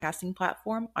podcasting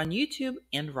platform on YouTube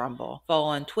and Rumble. Follow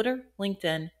on Twitter,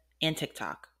 LinkedIn, and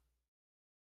TikTok.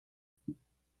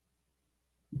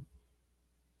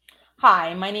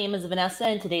 Hi, my name is Vanessa,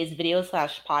 and today's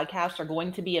video/podcast are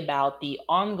going to be about the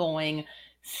ongoing,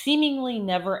 seemingly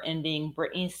never-ending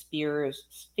Britney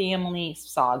Spears family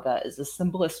saga is the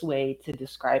simplest way to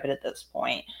describe it at this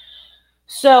point.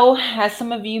 So, as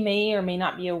some of you may or may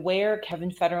not be aware,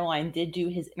 Kevin Federline did do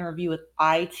his interview with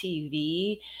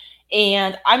ITV,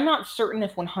 and I'm not certain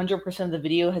if 100% of the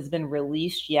video has been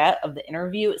released yet of the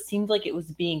interview. It seemed like it was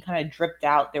being kind of dripped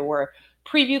out. There were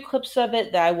preview clips of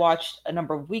it that I watched a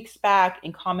number of weeks back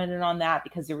and commented on that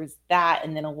because there was that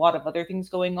and then a lot of other things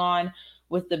going on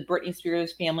with the Britney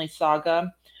Spears family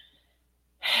saga.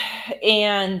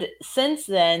 And since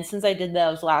then, since I did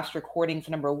those last recordings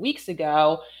a number of weeks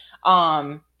ago,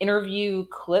 interview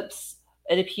clips,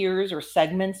 it appears, or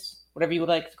segments, whatever you would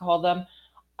like to call them,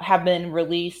 have been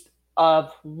released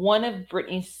of one of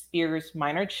Britney Spears'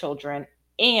 minor children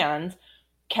and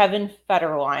Kevin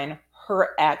Federline, her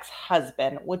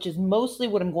ex-husband, which is mostly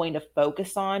what I'm going to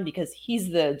focus on because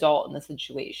he's the adult in the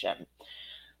situation.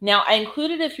 Now, I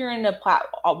included, if you're in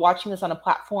watching this on a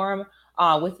platform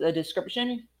with a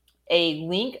description, a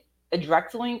link, a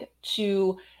direct link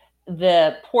to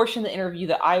the portion of the interview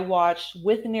that I watched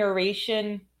with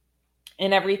narration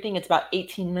and everything. It's about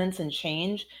 18 minutes and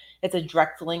change. It's a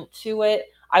direct link to it.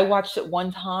 I watched it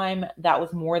one time. That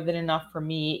was more than enough for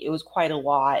me. It was quite a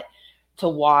lot to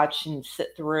watch and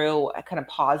sit through. I kind of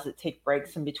pause it, take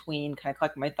breaks in between, kind of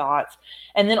collect my thoughts.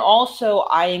 And then also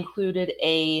I included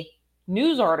a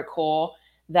news article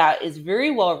that is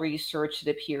very well researched,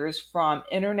 it appears, from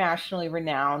internationally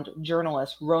renowned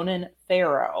journalist Ronan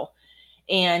Farrow.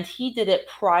 And he did it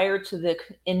prior to the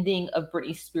ending of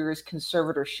Britney Spears'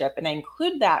 conservatorship. And I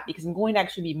include that because I'm going to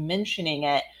actually be mentioning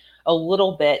it a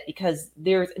little bit because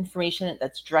there's information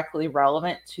that's directly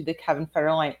relevant to the Kevin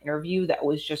Federline interview that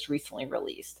was just recently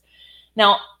released.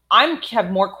 Now, I have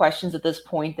more questions at this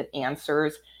point than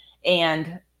answers,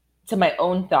 and to my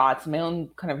own thoughts, my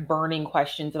own kind of burning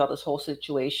questions about this whole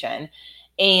situation.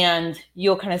 And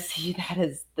you'll kind of see that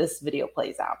as this video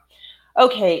plays out.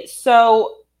 Okay,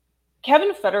 so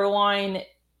Kevin Federline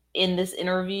in this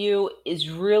interview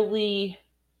is really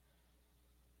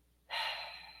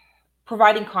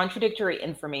providing contradictory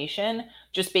information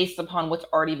just based upon what's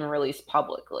already been released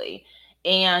publicly.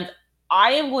 And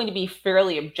I am going to be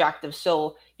fairly objective.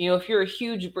 So, if you're a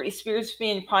huge Britney Spears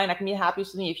fan, you're probably not going to be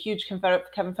happiest with me. A huge Kevin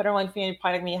Federline fan, you're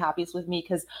probably not going to be happiest with me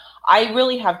because I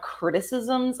really have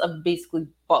criticisms of basically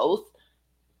both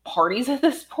parties at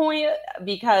this point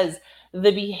because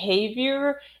the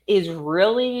behavior is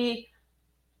really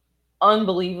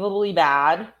unbelievably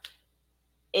bad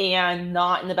and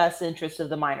not in the best interest of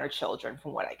the minor children,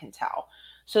 from what I can tell.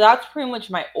 So that's pretty much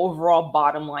my overall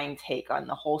bottom line take on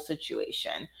the whole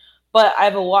situation. But I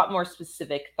have a lot more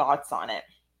specific thoughts on it.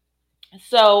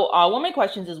 So one of my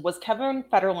questions is, was Kevin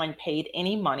Federline paid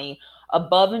any money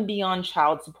above and beyond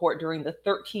child support during the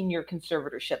 13-year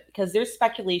conservatorship? Because there's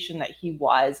speculation that he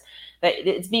was, that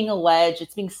it's being alleged,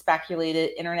 it's being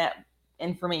speculated, internet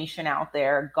information out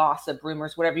there, gossip,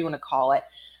 rumors, whatever you want to call it,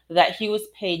 that he was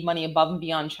paid money above and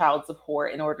beyond child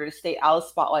support in order to stay out of the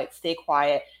spotlight, stay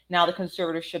quiet. Now the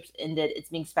conservatorship's ended. It's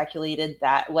being speculated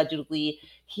that allegedly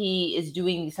he is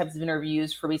doing these types of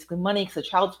interviews for basically money because the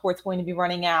child support's going to be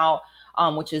running out,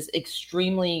 which is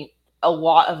extremely a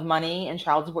lot of money in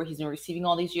child support he's been receiving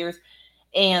all these years.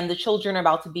 And the children are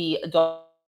about to be adults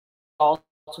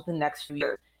within the next few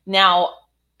years. Now,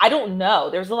 I don't know.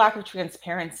 There's a lack of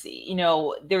transparency.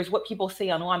 There's what people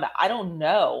say online, but I don't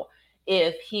know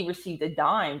if he received a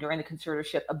dime during the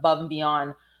conservatorship above and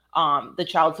beyond the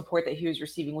child support that he was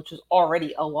receiving, which was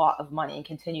already a lot of money and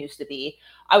continues to be.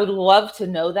 I would love to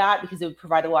know that because it would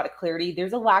provide a lot of clarity.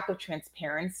 There's a lack of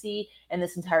transparency in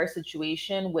this entire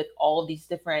situation with all of these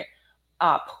different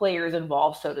players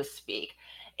involved, so to speak.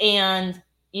 And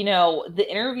the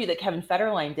interview that Kevin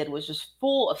Federline did was just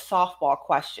full of softball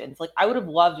questions. Like, I would have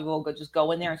loved to just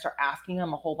go in there and start asking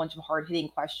him a whole bunch of hard-hitting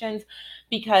questions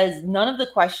because none of the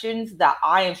questions that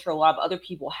I am sure a lot of other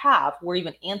people have were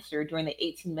even answered during the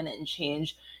 18-minute and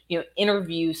change,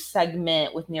 interview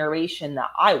segment with narration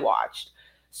that I watched.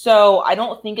 So I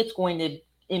don't think it's going to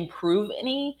improve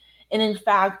any. And in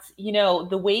fact,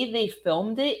 the way they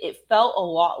filmed it, it felt a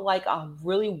lot like a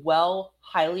really well,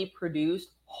 highly produced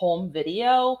home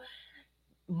video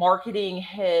marketing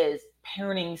his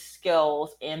parenting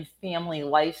skills and family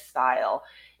lifestyle.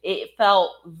 It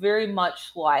felt very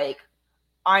much like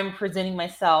I'm presenting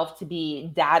myself to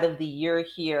be dad of the year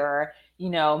here,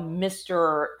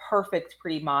 Mr. Perfect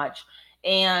pretty much.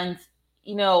 And,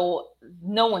 no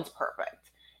one's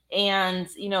perfect. And,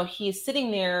 he's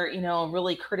sitting there,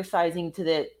 really criticizing to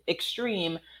the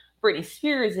extreme Britney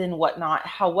Spears and whatnot.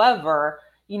 However,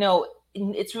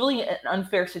 it's really an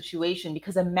unfair situation,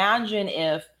 because imagine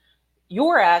if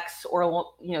your ex, or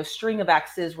string of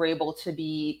exes, were able to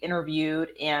be interviewed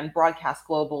and broadcast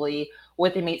globally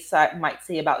what they might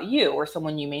say about you or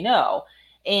someone you may know.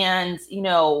 And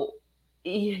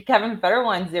Kevin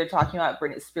Federline's there talking about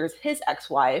Britney Spears, his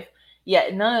ex-wife,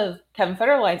 yet none of Kevin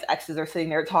Federline's exes are sitting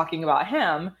there talking about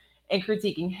him and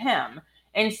critiquing him.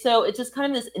 And so it's just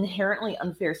kind of this inherently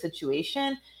unfair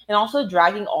situation, and also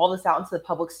dragging all this out into the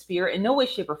public sphere in no way,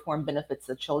 shape, or form benefits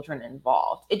the children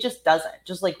involved. It just doesn't.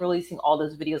 Just like releasing all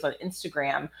those videos on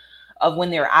Instagram of when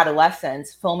they were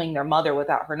adolescents filming their mother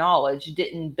without her knowledge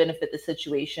didn't benefit the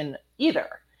situation either.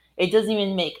 It doesn't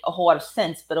even make a whole lot of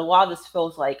sense, but a lot of this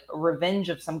feels like revenge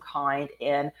of some kind,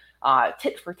 and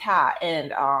tit for tat,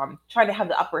 and trying to have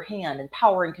the upper hand and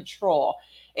power and control.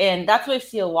 And that's what I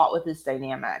see a lot with this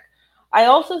dynamic. I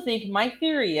also think, my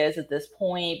theory is, at this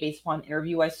point, based upon the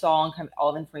interview I saw and kind of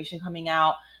all the information coming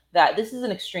out, that this is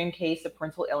an extreme case of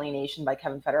parental alienation by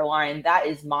Kevin Federline. That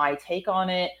is my take on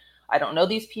it. I don't know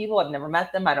these people. I've never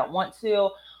met them. I don't want to.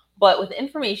 But with the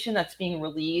information that's being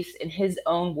released in his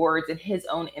own words, in his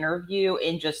own interview,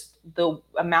 and just the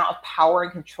amount of power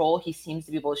and control he seems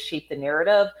to be able to shape the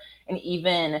narrative, and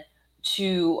even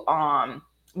to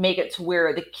make it to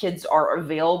where the kids are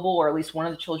available, or at least one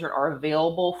of the children are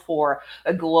available for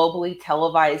a globally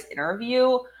televised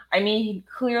interview. I mean,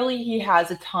 clearly he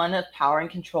has a ton of power and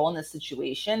control in this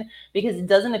situation, because it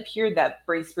doesn't appear that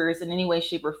Britney Spears in any way,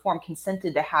 shape, or form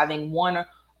consented to having one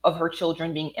of her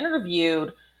children being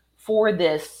interviewed for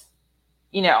this,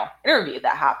 interview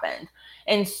that happened.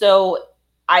 And so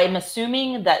I'm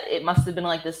assuming that it must have been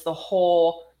like this the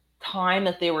whole time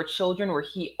that they were children, where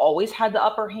he always had the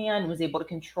upper hand and was able to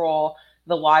control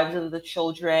the lives of the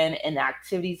children and the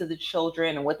activities of the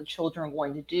children and what the children are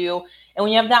going to do. And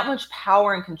when you have that much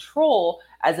power and control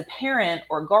as a parent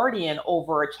or guardian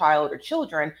over a child or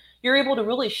children, you're able to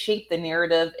really shape the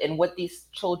narrative and what these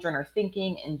children are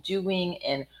thinking and doing,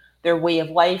 and their way of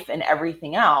life and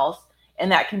everything else.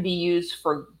 And that can be used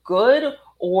for good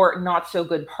or not so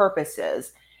good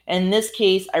purposes. In this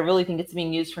case, I really think it's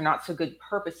being used for not so good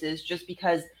purposes, just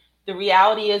because the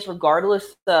reality is,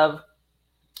 regardless of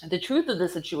the truth of the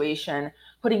situation,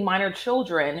 putting minor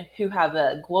children who have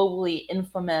a globally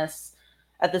infamous,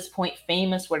 at this point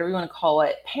famous, whatever you want to call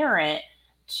it, parent,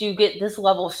 to get this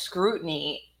level of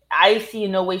scrutiny, I see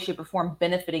in no way, shape, or form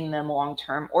benefiting them long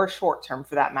term, or short term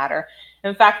for that matter.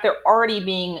 In fact, they're already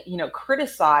being,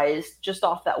 criticized just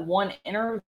off that one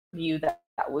interview that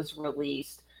was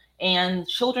released. And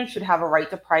children should have a right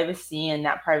to privacy, and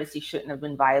that privacy shouldn't have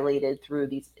been violated through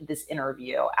this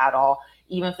interview at all,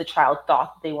 even if the child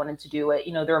thought they wanted to do it.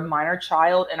 They're a minor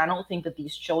child, and I don't think that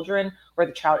these children, or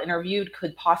the child interviewed,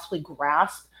 could possibly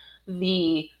grasp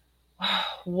the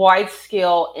wide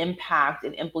scale impact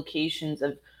and implications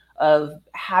of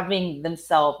having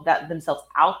themselves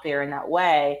out there in that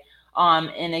way.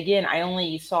 And again, I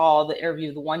only saw the interview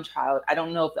of the one child. I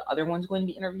don't know if the other one's going to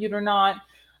be interviewed or not.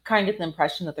 Kind of get the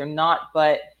impression that they're not,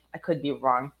 but I could be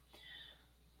wrong.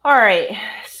 All right.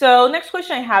 So next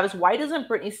question I have is, why doesn't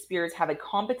Britney Spears have a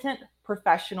competent,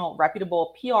 professional,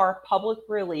 reputable PR public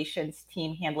relations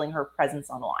team handling her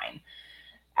presence online?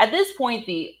 At this point,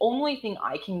 the only thing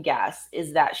I can guess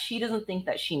is that she doesn't think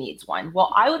that she needs one.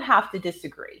 Well, I would have to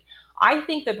disagree. I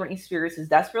think that Britney Spears has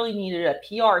desperately needed a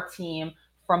PR team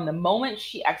from the moment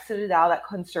she exited out of that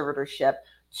conservatorship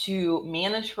to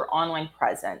manage her online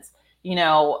presence.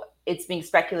 It's being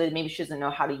speculated maybe she doesn't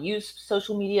know how to use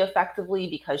social media effectively,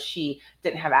 because she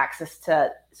didn't have access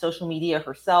to social media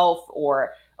herself,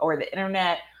 or the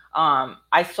internet.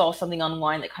 I saw something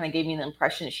online that kind of gave me the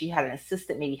impression that she had an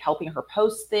assistant maybe helping her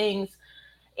post things.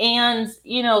 And,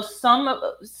 Britney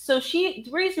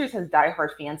Spears has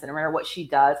diehard fans, and no matter what she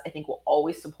does, I think will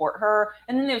always support her.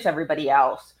 And then there's everybody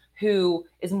else who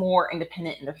is more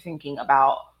independent in their thinking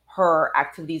about her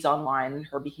activities online and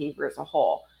her behavior as a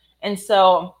whole. And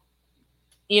so,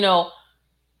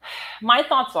 my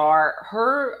thoughts are,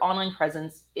 her online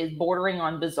presence is bordering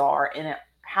on bizarre, and it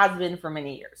has been for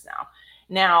many years now.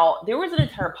 Now, there was an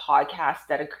entire podcast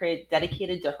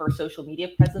dedicated to her social media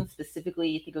presence,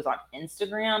 specifically, I think it was on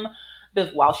Instagram,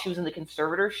 but while she was in the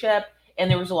conservatorship. And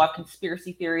there was a lot of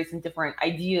conspiracy theories and different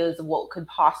ideas of what could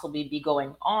possibly be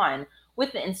going on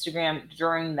with the Instagram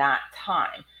during that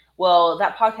time. Well,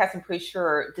 that podcast, I'm pretty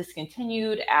sure,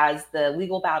 discontinued as the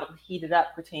legal battle heated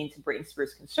up pertaining to Britney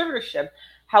Spears' conservatorship.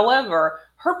 However,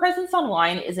 her presence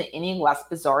online isn't any less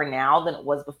bizarre now than it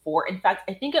was before. In fact,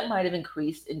 I think it might have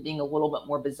increased in being a little bit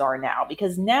more bizarre now,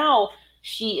 because now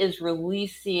she is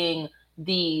releasing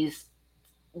these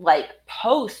like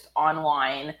posts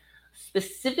online,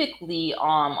 specifically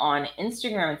on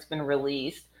Instagram. It's been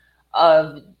released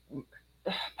of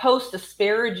posts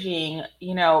disparaging,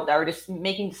 that are just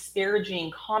making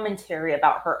disparaging commentary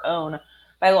about her own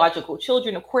biological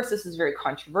children. Of course, this is very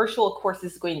controversial. Of course,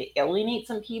 this is going to alienate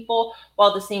some people, while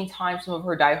at the same time, some of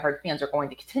her diehard fans are going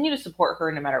to continue to support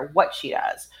her no matter what she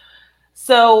does.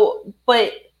 So,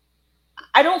 but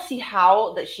I don't see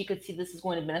how that she could see this is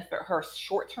going to benefit her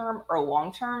short term or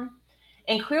long term.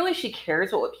 And clearly, she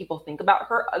cares what people think about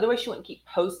her. Otherwise, she wouldn't keep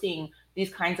posting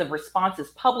these kinds of responses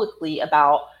publicly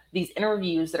about these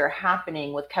interviews that are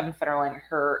happening with Kevin Federline and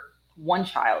her one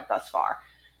child thus far.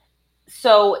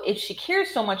 So, if she cares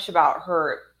so much about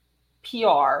her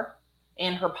PR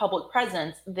and her public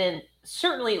presence, then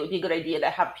certainly it would be a good idea to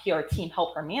have a PR team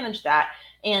help her manage that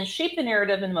and shape the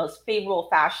narrative in the most favorable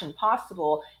fashion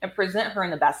possible and present her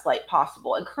in the best light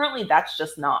possible. And currently, that's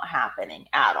just not happening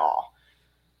at all.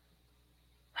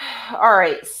 All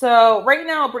right, so right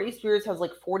now Britney Spears has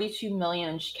like 42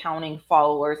 million counting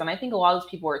followers, and I think a lot of those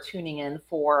people are tuning in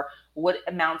for what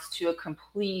amounts to a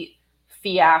complete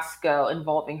fiasco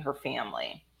involving her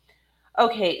family.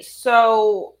 Okay,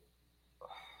 so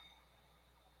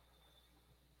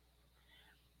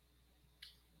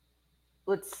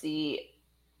let's see.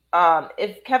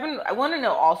 If Kevin, I want to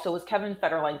know also, was Kevin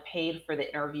Federline paid for the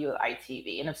interview with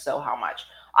ITV? And if so, how much?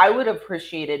 I would have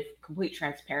appreciated complete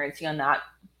transparency on that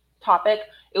topic.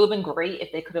 It would have been great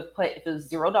if they could have put, if it was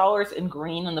 $0 in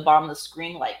green on the bottom of the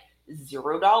screen, like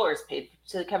 $0 paid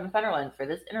to Kevin Federline for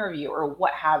this interview or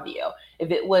what have you.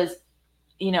 If it was,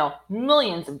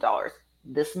 millions of dollars,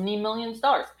 this many millions of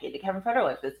dollars paid to Kevin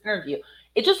Federline for this interview.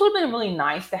 It just would have been really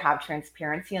nice to have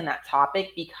transparency on that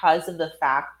topic because of the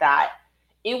fact that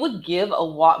it would give a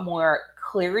lot more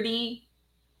clarity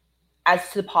as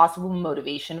to the possible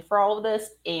motivation for all of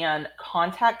this and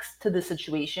context to the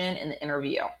situation in the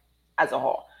interview as a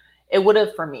whole. It would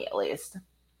have, for me at least.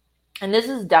 And this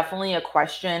is definitely a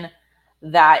question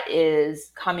that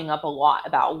is coming up a lot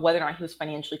about whether or not he was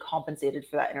financially compensated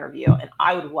for that interview. And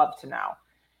I would love to know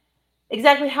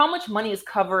exactly how much money is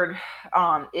covered,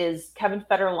 is Kevin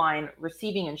Federline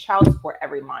receiving in child support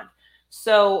every month.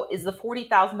 So is the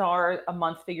 $40,000 a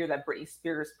month figure that Britney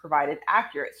Spears provided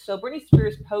accurate? So Britney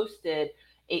Spears posted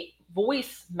a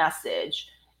voice message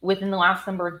within the last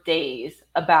number of days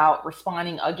about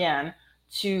responding again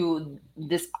to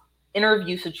this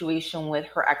interview situation with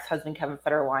her ex-husband Kevin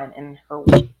Federline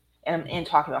and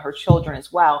talking about her children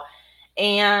as well.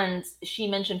 And she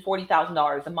mentioned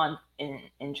 $40,000 a month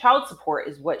in child support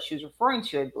is what she was referring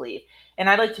to, I believe. And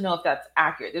I'd like to know if that's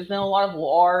accurate. There's been a lot of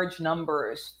large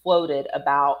numbers floated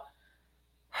about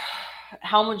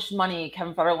how much money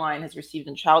Kevin Federline has received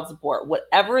in child support.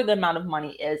 Whatever the amount of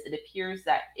money is, it appears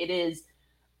that it is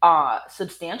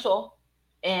substantial,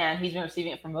 and he's been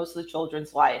receiving it for most of the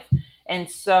children's life. And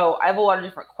so I have a lot of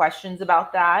different questions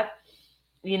about that.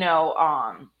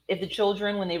 If the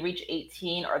children, when they reach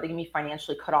 18, are they going to be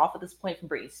financially cut off at this point from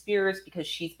Britney Spears? Because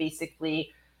she's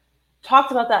basically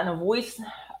talked about that in a voice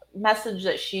message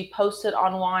that she posted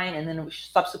online and then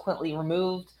subsequently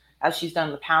removed, as she's done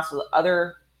in the past with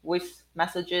other voice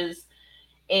messages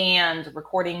and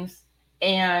recordings.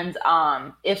 And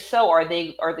if so, are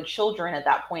the children at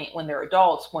that point, when they're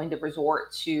adults, going to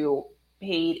resort to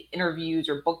paid interviews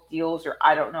or book deals or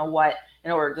I don't know what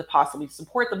in order to possibly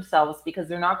support themselves? Because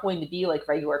they're not going to be like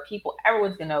regular people.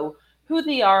 Everyone's going to know who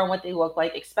they are and what they look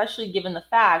like, especially given the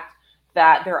fact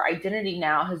that their identity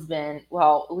now has been,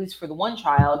 well, at least for the one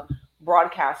child,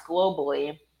 broadcast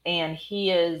globally. And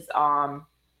he is, in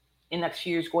the next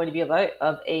few years, going to be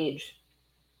of age.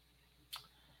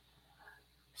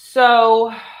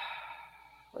 So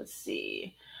let's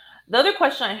see. The other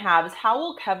question I have is, how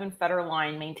will Kevin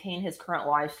Federline maintain his current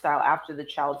lifestyle after the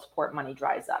child support money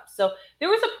dries up? So there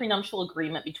was a prenuptial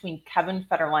agreement between Kevin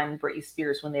Federline and Britney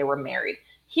Spears when they were married.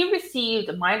 He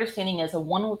received, my understanding is, a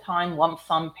one-time lump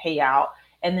sum payout,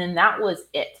 and then that was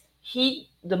it.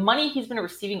 The money he's been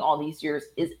receiving all these years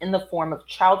is in the form of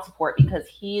child support because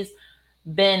he's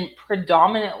been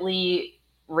predominantly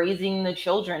raising the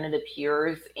children, it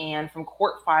appears, and from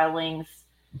court filings,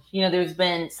 there's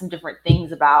been some different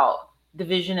things about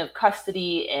division of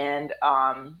custody and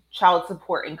child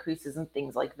support increases and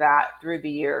things like that through the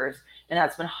years, and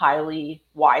that's been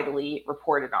widely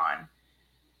reported on.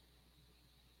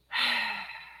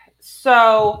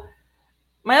 So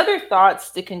my other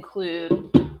thoughts to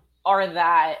conclude are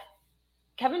that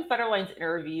Kevin Federline's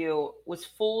interview was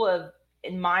full of,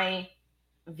 in my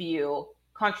view,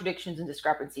 contradictions and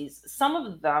discrepancies. Some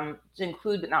of them, to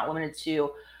include but not limited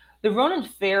to, The Ronan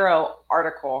Farrow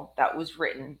article that was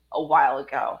written a while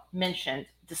ago mentioned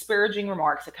disparaging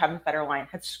remarks that Kevin Federline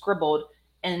had scribbled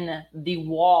in the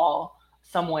wall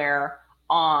somewhere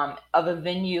of a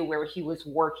venue where he was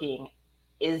working,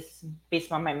 is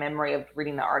based on my memory of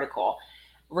reading the article,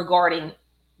 regarding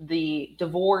the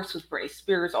divorce with Britney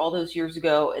Spears all those years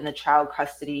ago and the child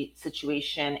custody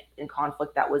situation and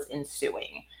conflict that was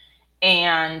ensuing.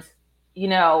 And, you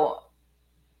know,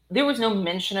 there was no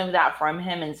mention of that from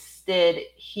him. Instead,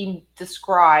 he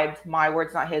described, my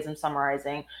words, not his, I'm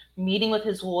summarizing, meeting with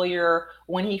his lawyer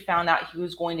when he found out he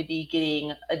was going to be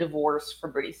getting a divorce for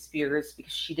Britney Spears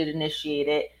because she did initiate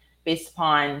it based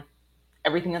upon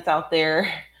everything that's out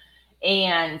there.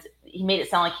 And he made it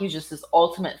sound like he was just this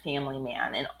ultimate family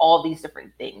man and all these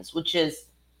different things, which is,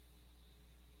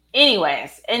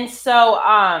 anyways. And so,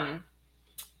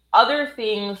 other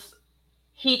things,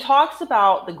 he talks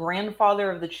about the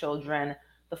grandfather of the children,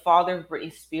 the father of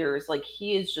Britney Spears, like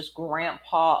he is just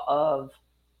grandpa of,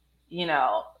 you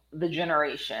know, the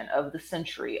generation, of the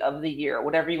century, of the year,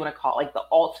 whatever you want to call it, like the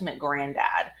ultimate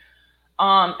granddad.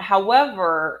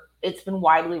 However, it's been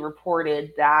widely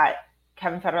reported that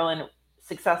Kevin Federline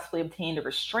successfully obtained a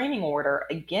restraining order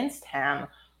against him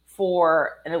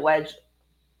for an alleged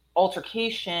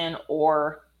altercation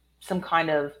or some kind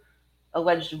of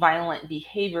alleged violent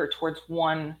behavior towards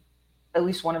at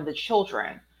least one of the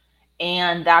children.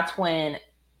 And that's when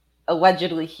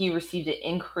allegedly he received an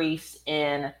increase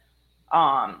in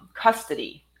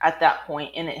custody at that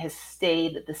point, and it has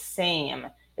stayed the same,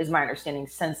 is my understanding,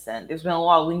 since then. There's been a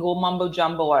lot of legal mumbo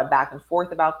jumbo, a lot of back and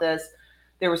forth about this.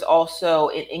 There was also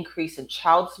an increase in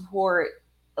child support,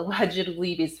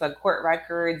 allegedly based on court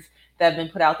records that have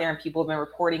been put out there and people have been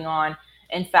reporting on.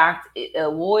 In fact, a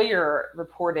lawyer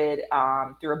reported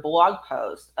through a blog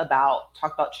post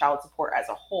talk about child support as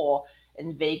a whole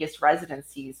in Vegas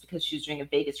residencies, because she was doing a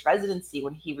Vegas residency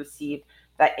when he received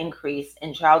that increase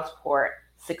in child support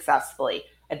successfully.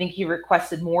 I think he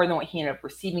requested more than what he ended up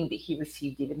receiving, but he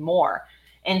received even more.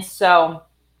 And so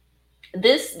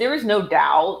there is no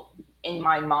doubt in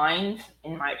my mind,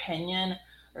 in my opinion,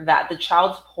 that the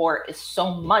child support is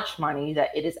so much money that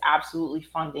it is absolutely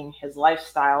funding his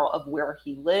lifestyle of where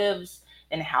he lives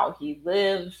and how he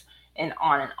lives and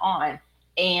on and on.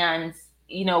 And,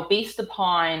 you know, based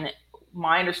upon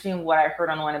my understanding of what I heard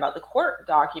online about the court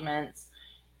documents,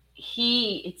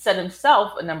 he said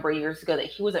himself a number of years ago that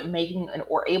he wasn't making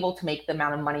or able to make the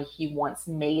amount of money he once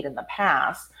made in the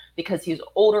past because he was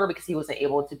older, because he wasn't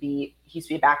able to be, he used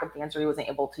to be a backup dancer. He wasn't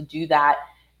able to do that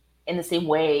in the same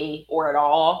way or at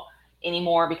all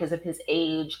anymore because of his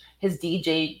age. His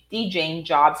DJing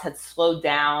jobs had slowed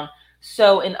down.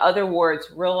 So in other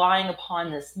words, relying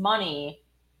upon this money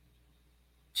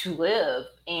to live.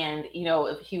 And, you know,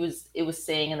 it was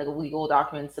saying in the legal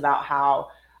documents about how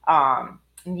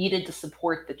needed to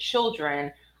support the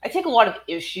children. I take a lot of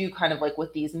issue kind of like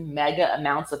with these mega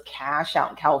amounts of cash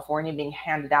out in California being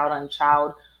handed out on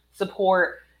child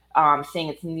support, saying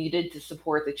it's needed to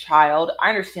support the child. I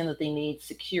understand that they need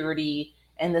security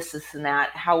and this and that.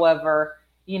 However,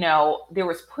 you know, there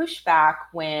was pushback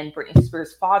when Britney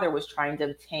Spears' father was trying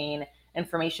to obtain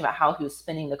information about how he was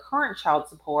spending the current child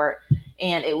support.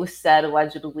 And it was said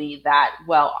allegedly that,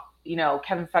 well, you know,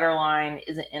 Kevin Federline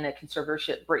isn't in a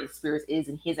conservatorship, Britney Spears is,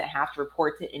 and he doesn't have to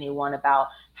report to anyone about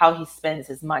how he spends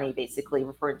his money, basically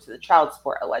referring to the child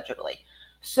support allegedly.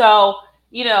 So,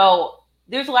 you know,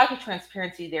 there's a lack of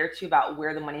transparency there too about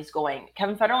where the money's going.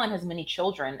 Kevin Federline has many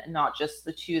children, not just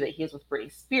the two that he has with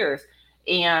Britney Spears.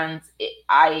 And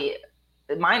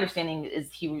my understanding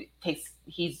is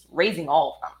he's raising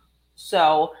all of them.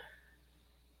 So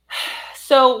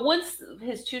once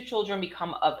his two children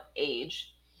become of age,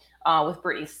 with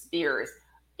Britney Spears,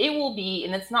 it will be,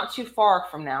 and it's not too far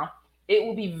from now, it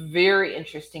will be very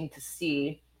interesting to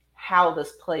see how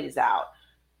this plays out.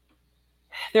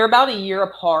 They're about a year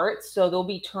apart, so they'll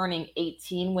be turning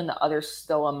 18 when the other's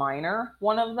still a minor,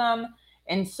 one of them.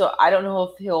 And so I don't know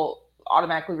if he'll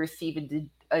automatically receive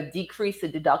a decrease, a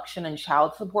deduction in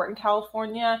child support in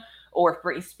California, or if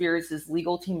Britney Spears'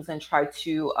 legal team is going to try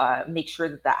to make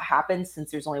sure that happens, since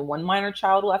there's only one minor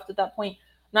child left at that point.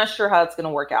 Not sure how it's going to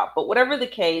work out, but whatever the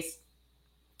case,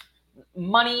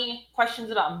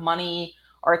 questions about money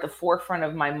are at the forefront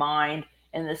of my mind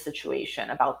in this situation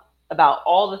about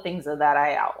all the things that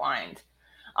I outlined.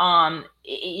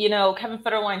 You know, Kevin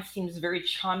Federline seems very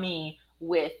chummy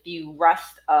with the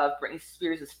rest of Britney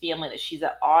Spears' family that she's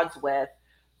at odds with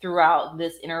throughout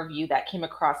this interview. That came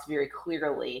across very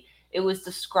clearly. It was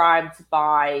described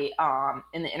by,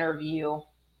 in the interview, I'm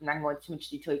not going to go into too much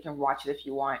detail, you can watch it if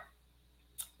you want,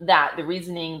 that the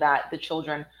reasoning that the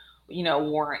children, you know,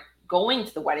 weren't going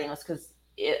to the wedding was because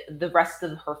the rest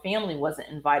of her family wasn't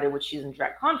invited, which she's in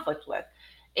direct conflict with.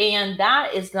 And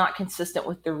that is not consistent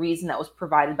with the reason that was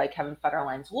provided by Kevin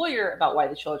Federline's lawyer about why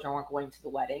the children weren't going to the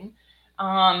wedding.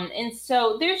 And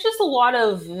so there's just a lot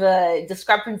of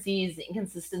discrepancies,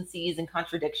 inconsistencies, and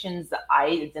contradictions that I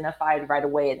identified right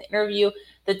away in the interview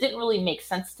that didn't really make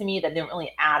sense to me, that didn't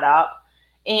really add up.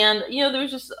 And, there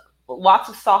was just lots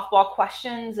of softball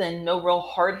questions and no real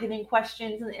hard-hitting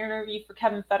questions in the interview for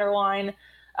Kevin Federline.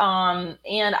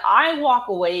 And I walk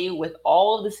away with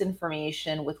all of this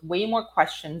information with way more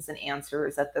questions than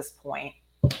answers at this point.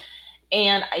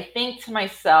 And I think to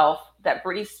myself that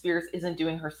Britney Spears isn't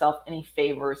doing herself any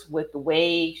favors with the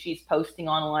way she's posting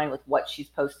online, with what she's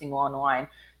posting online,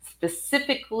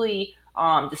 specifically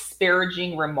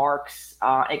disparaging remarks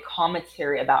and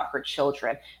commentary about her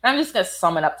children. And I'm just going to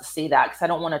sum it up to say that because I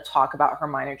don't want to talk about her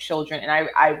minor children. And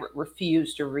I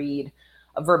refuse to read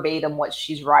verbatim what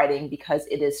she's writing because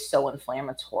it is so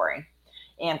inflammatory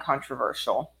and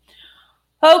controversial.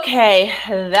 Okay,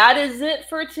 that is it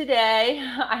for today.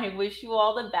 I wish you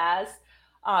all the best.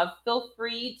 Feel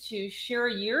free to share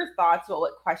your thoughts about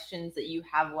what questions that you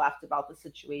have left about the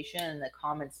situation in the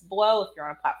comments below if you're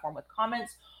on a platform with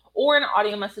comments, or an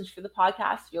audio message for the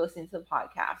podcast if you're listening to the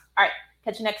podcast. All right,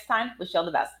 catch you next time. Wish you all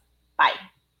the best. Bye.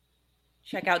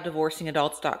 Check out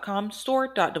divorcingadults.com,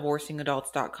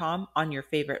 store.divorcingadults.com on your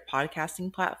favorite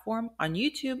podcasting platform, on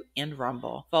YouTube and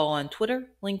Rumble. Follow on Twitter,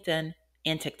 LinkedIn,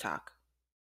 and TikTok.